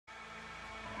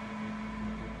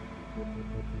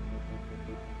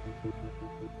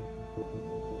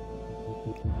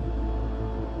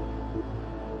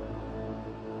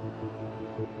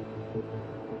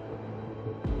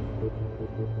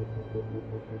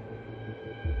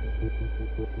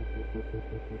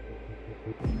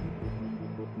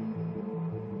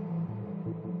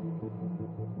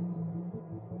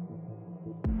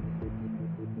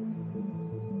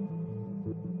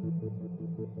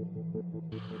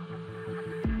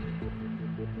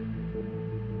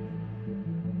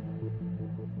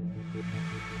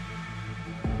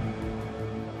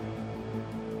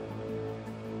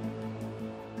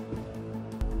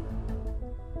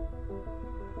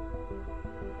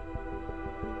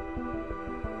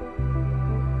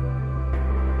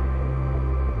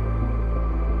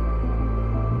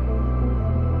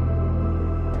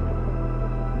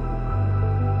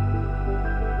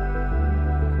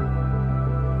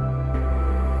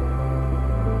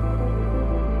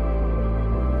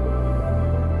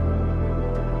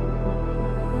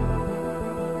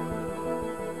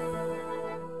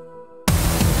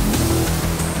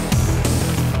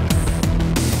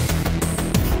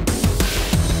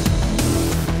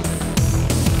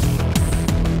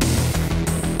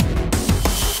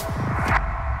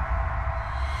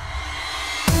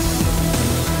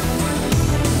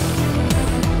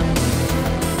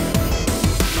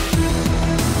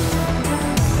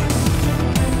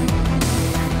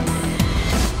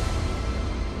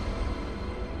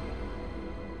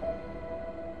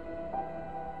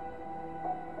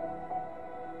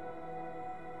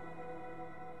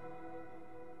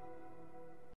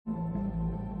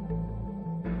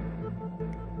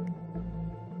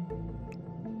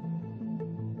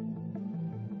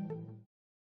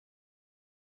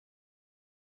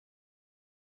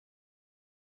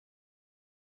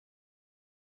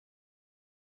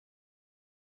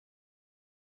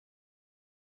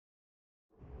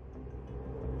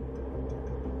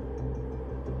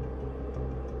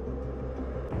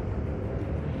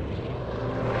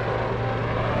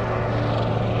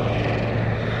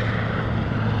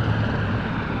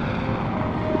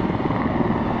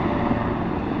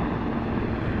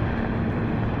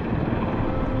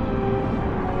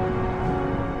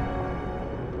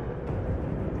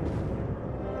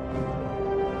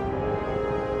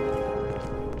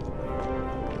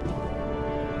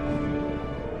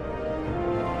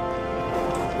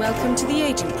Welcome to the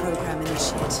agent program,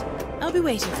 Initiate. I'll be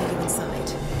waiting for you inside.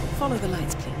 Follow the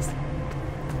lights, please.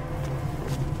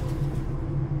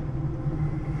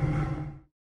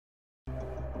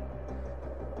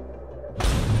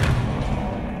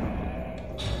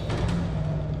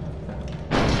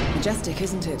 Majestic,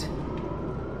 isn't it?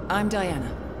 I'm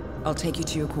Diana. I'll take you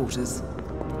to your quarters.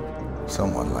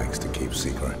 Someone likes to keep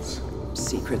secrets.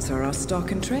 Secrets are our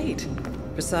stock and trade.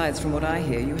 Besides, from what I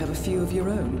hear, you have a few of your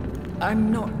own.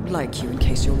 I'm not like you, in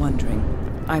case you're wondering.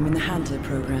 I'm in the Handler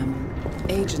program.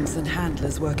 Agents and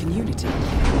handlers work in unity.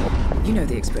 You know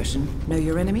the expression, know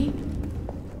your enemy?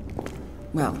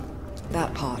 Well,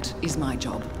 that part is my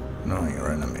job. Knowing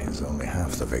your enemy is only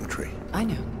half the victory. I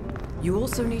know. You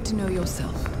also need to know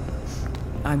yourself.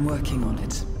 I'm working on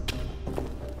it.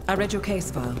 I read your case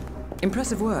file.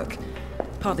 Impressive work.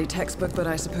 Hardly textbook, but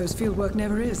I suppose fieldwork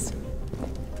never is.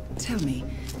 Tell me,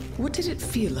 what did it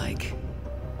feel like?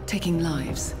 Taking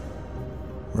lives?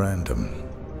 Random.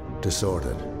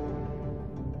 Disordered.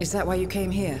 Is that why you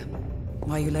came here?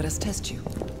 Why you let us test you?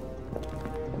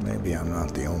 Maybe I'm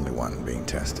not the only one being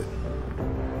tested.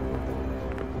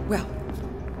 Well,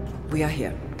 we are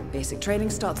here. Basic training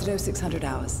starts at 0600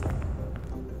 hours.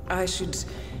 I should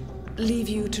leave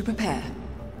you to prepare.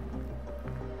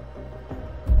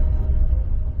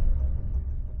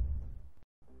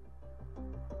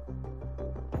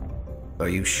 Are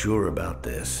you sure about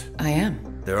this? I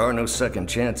am. There are no second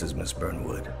chances, Miss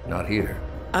Burnwood. Not here.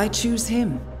 I choose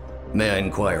him. May I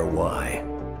inquire why?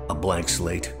 A blank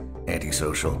slate?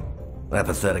 Antisocial?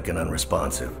 Apathetic and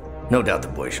unresponsive? No doubt the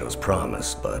boy shows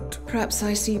promise, but... Perhaps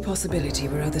I see possibility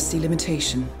where others see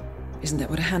limitation. Isn't that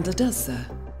what a handler does, sir?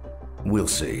 We'll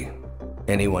see.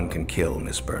 Anyone can kill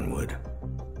Miss Burnwood.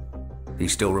 He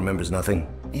still remembers nothing?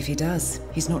 If he does,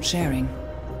 he's not sharing.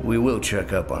 We will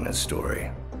check up on his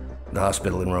story. The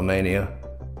hospital in Romania.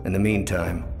 In the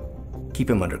meantime, keep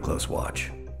him under close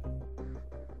watch.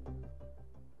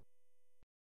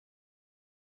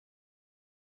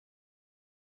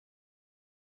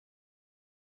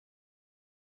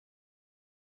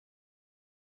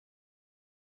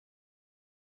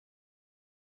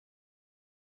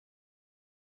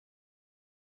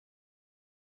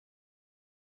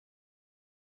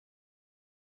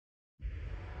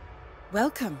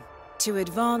 Welcome to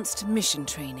Advanced Mission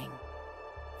Training.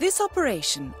 This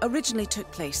operation originally took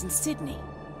place in Sydney.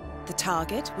 The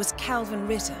target was Calvin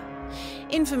Ritter,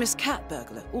 infamous cat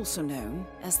burglar, also known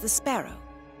as the Sparrow.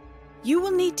 You will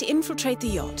need to infiltrate the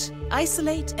yacht,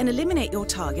 isolate and eliminate your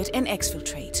target, and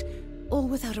exfiltrate, all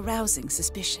without arousing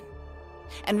suspicion.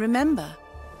 And remember,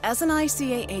 as an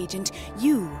ICA agent,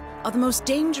 you are the most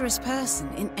dangerous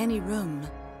person in any room.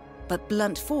 But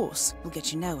blunt force will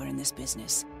get you nowhere in this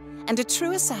business. And a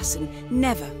true assassin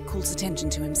never calls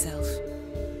attention to himself.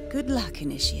 Good luck,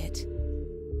 Initiate.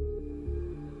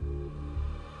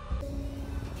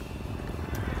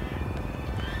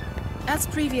 As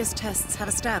previous tests have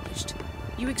established,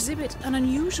 you exhibit an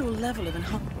unusual level of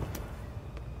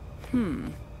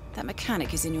that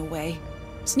mechanic is in your way.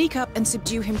 Sneak up and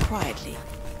subdue him quietly.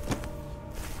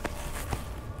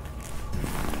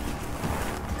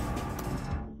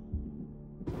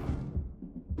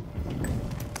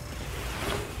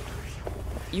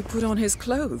 You put on his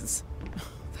clothes.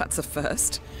 That's a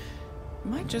first.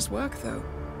 Might just work, though.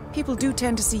 People do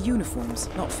tend to see uniforms,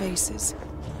 not faces.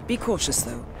 Be cautious,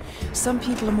 though. Some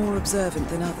people are more observant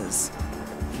than others.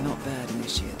 Not bad,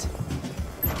 Initiate.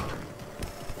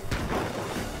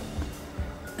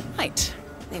 Right.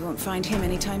 They won't find him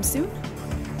anytime soon.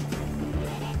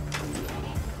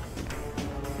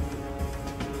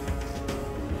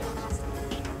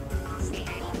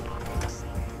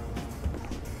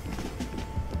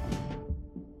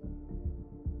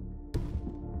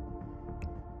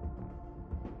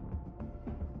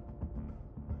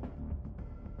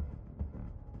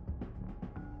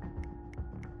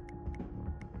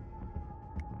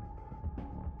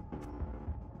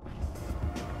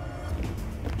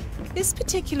 This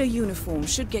particular uniform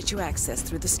should get you access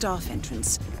through the staff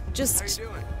entrance. Just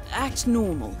act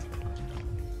normal.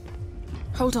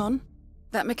 Hold on.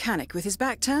 That mechanic with his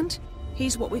back turned?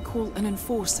 He's what we call an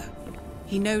enforcer.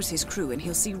 He knows his crew and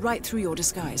he'll see right through your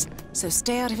disguise, so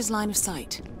stay out of his line of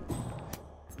sight.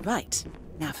 Right,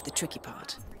 now for the tricky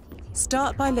part.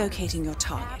 Start by locating your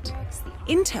target.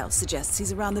 Intel suggests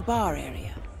he's around the bar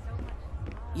area.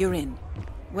 You're in.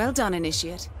 Well done,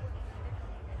 Initiate.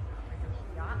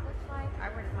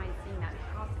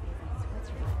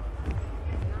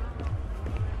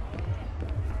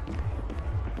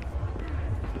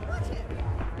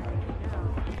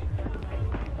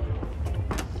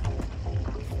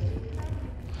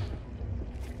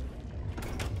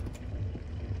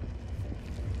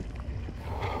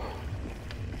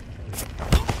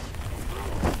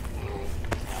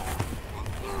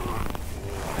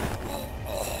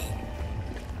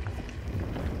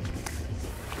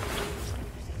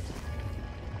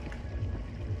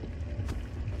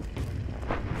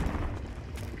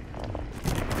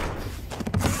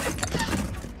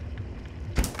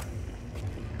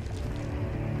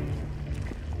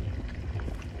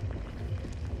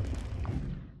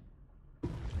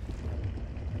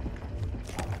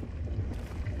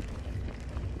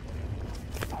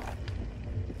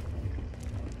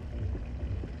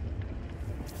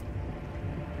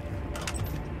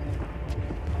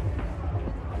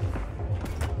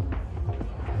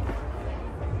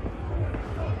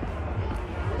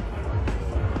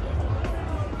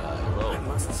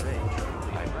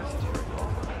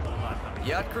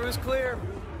 Yacht crew is clear.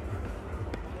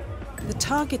 The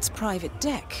target's private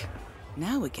deck.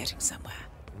 Now we're getting somewhere.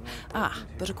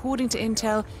 But according to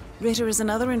Intel, Ritter is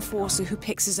another enforcer who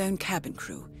picks his own cabin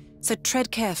crew. So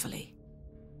tread carefully.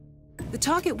 The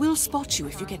target will spot you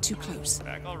if you get too close.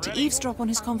 To eavesdrop on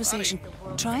his conversation,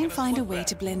 try and find a way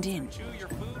to blend in.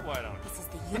 This is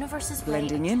the universe's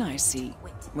Blending in, I see.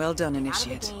 Well done,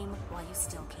 Initiate. While you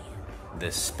still can.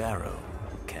 The Sparrow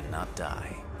cannot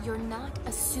die. You're not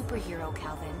a superhero,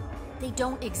 Calvin. They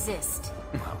don't exist.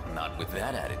 Well, not with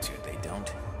that attitude, they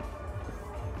don't.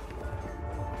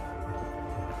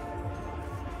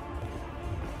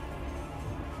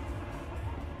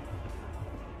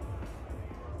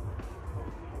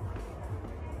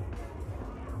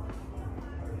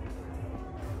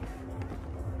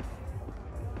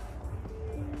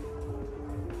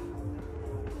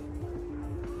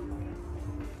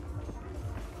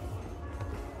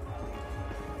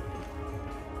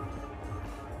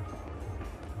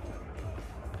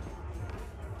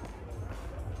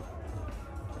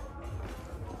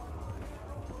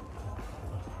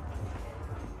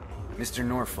 Mr.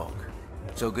 Norfolk,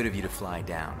 so good of you to fly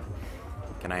down.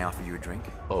 Can I offer you a drink?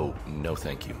 Oh, no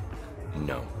thank you.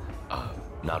 No.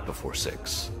 Not before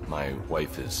 6. My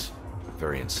wife is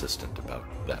very insistent about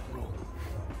that rule.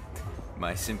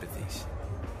 My sympathies.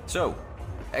 So,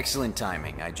 excellent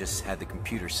timing. I just had the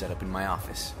computer set up in my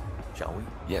office. Shall we?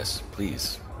 Yes,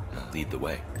 please. Lead the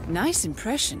way. Nice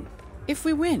impression. If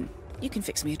we win, you can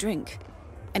fix me a drink.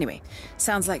 Anyway,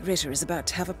 sounds like Ritter is about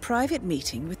to have a private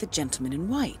meeting with the gentleman in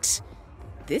white.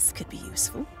 This could be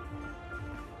useful.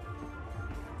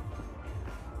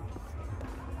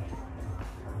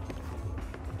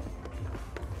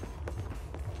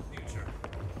 Future.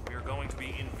 We are going to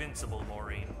be invincible,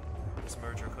 Maureen. This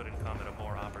merger couldn't come at a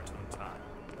more opportune time.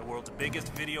 The world's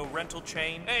biggest video rental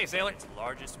chain, hey, sailor, its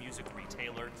largest music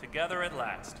retailer, together at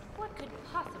last. What could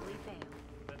possibly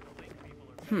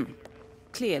fail?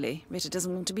 Clearly, Ritter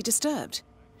doesn't want to be disturbed.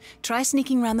 Try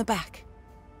sneaking round the back.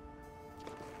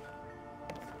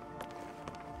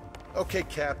 Okay,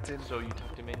 Captain. So you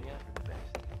tucked him in yet?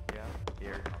 Yeah,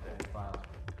 here.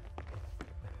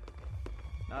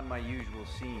 Not my usual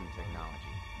scene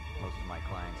technology. Most of my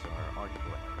clients are art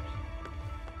collectors.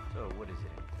 So, what is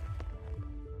it?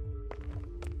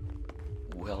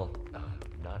 Well,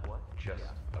 not just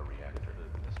a reactor,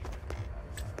 Mr.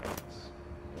 It's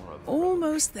more of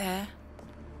Almost there.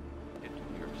 it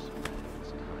appears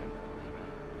it's time,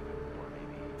 or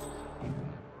maybe even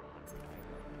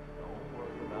don't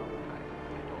worry about it. I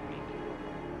don't mean to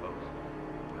boast.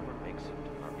 Whoever makes it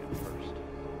to market first,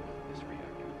 this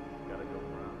reactor, gotta go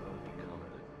around and become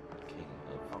the king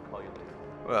of. I'll call you later.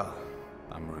 Well,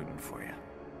 I'm rooting for you.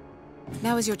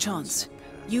 Now is your chance.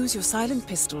 Use your silent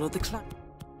pistol or the client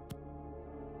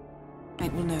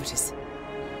will notice.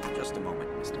 Just a moment,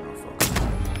 Mr. Norfolk.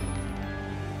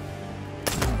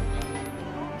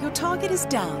 Your target is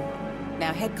down.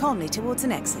 Now head calmly towards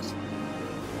an exit.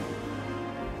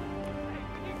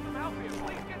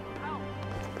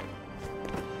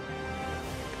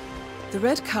 The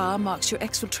red car marks your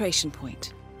exfiltration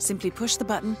point. Simply push the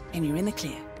button and you're in the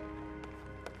clear.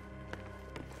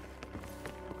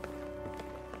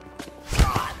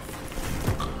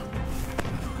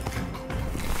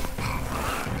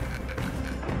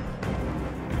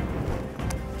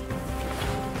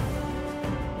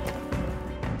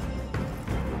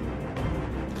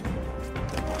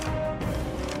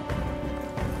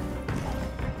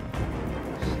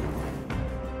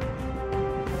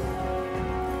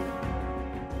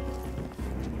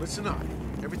 Listen up.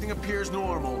 Everything appears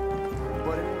normal,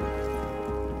 but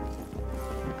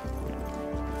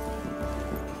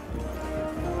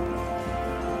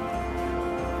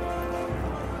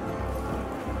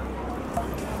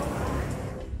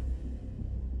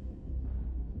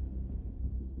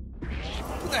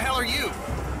Who the hell are you?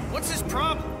 What's his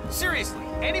problem? Seriously,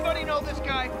 anybody know this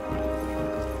guy?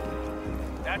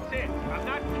 That's it. I'm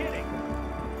not kidding.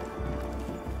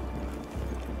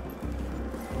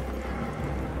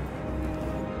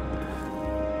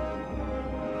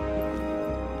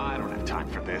 I don't have time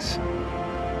for this.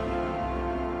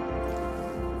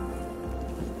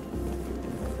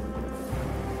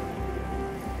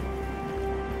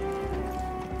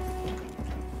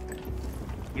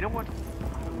 You know what?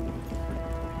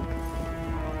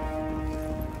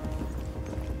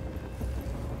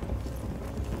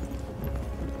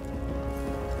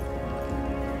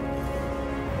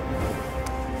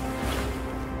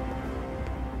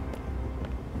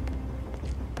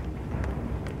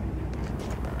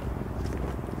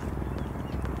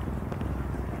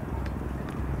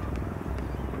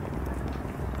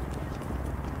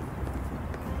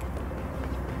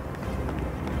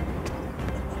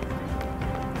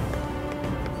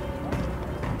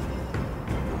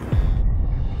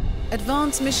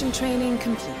 Advanced mission training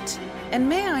complete. And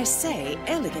may I say,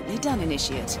 elegantly done,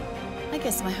 Initiate. I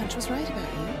guess my hunch was right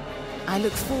about you. I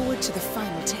look forward to the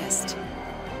final test.